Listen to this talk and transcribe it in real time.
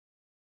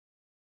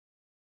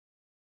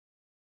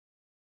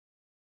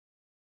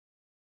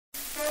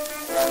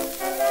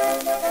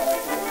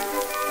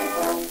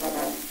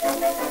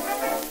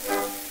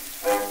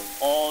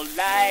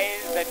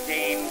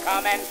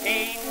come and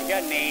change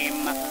your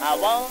name. I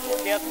want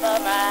you for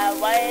my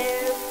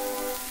wife.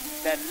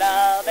 To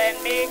love and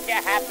make you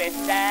happy,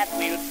 that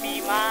will be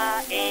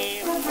my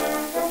aim.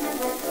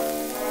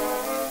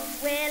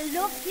 Well,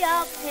 look,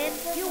 your pet,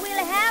 you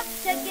will have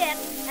to get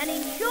an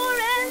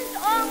insurance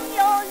on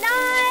your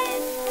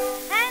life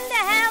and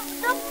have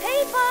the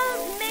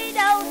papers made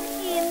out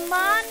in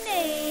my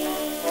name.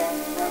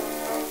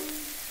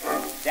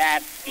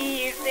 That's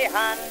easy,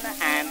 hun,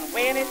 and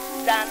when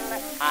it's done,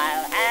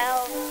 I'll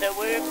have to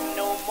work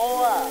no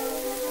more.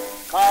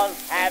 'Cause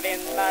having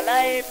my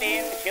life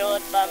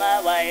insured for my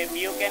wife,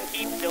 you can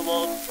keep the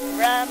wolf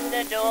from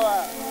the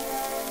door.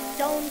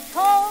 Don't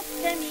talk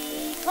to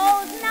me,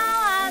 'cause now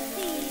I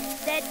see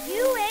that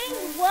you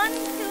ain't 1,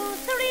 2,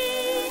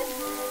 3.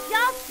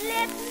 Just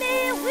let me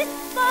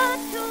whisper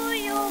to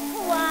you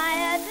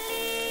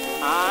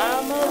quietly.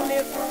 I'm a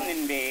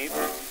listening, babe.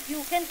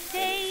 You can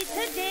stay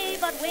today,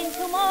 but when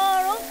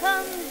tomorrow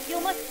comes, you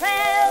must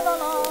travel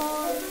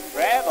on.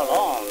 Travel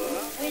on?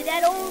 With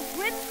that old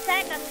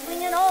gripsack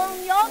swinging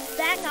on your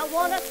back, I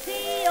want to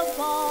see you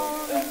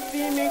gone.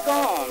 See me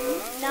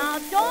gone? Now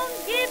don't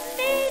give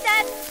me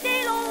that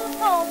stale old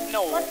talk.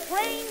 No. But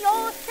train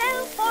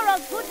yourself for a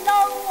good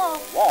long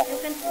walk. Walk? You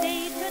can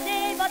stay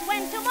today, but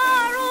when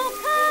tomorrow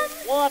comes,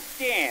 What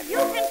then?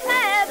 you can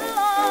travel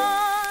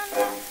on.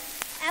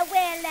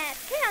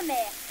 Tell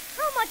me,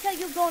 how much are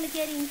you going to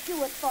get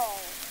insured for?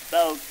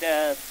 About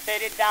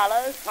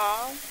 $30,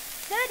 huh?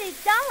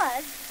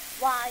 $30?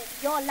 Why,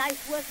 your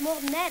life's worth more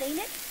than that, ain't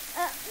it?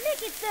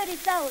 Make it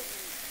 30,000.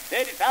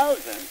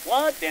 30,000?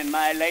 What? Then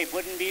my life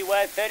wouldn't be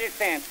worth 30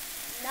 cents.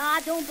 No,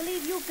 I don't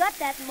believe you got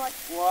that much.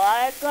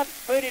 Why, I got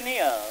pretty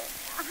near.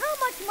 How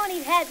much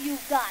money have you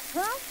got,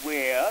 huh?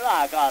 Well,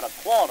 I got a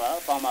quarter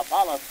from a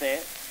policy.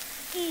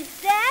 Is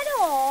that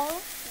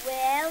all?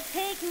 Well,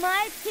 take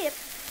my tip.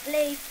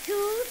 Play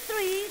 2,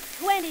 3,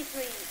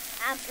 23.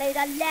 And play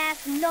the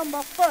last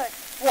number first.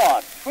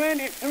 What,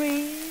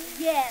 23?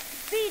 Yes,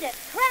 beat it.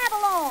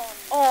 Travel on.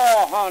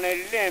 Oh,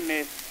 honey, let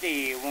me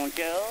see, won't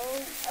you?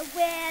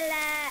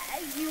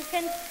 You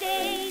can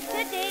stay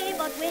today,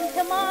 but when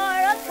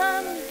tomorrow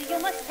comes, you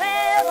must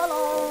travel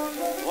on.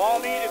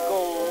 Want me to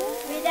go?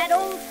 With that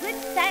old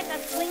gripsack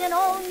swinging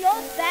on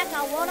your back,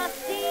 I want to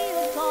see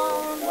you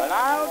gone. Well,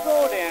 I'll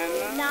go then.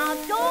 Now,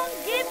 don't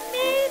give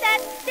me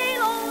that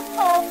stale old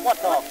talk. What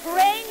talk? But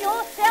train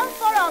yourself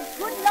for a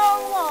good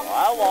long walk.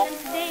 I'll walk. You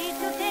can stay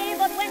today,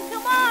 but when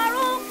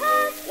tomorrow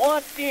comes,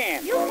 What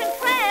then? you can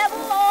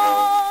travel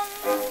on.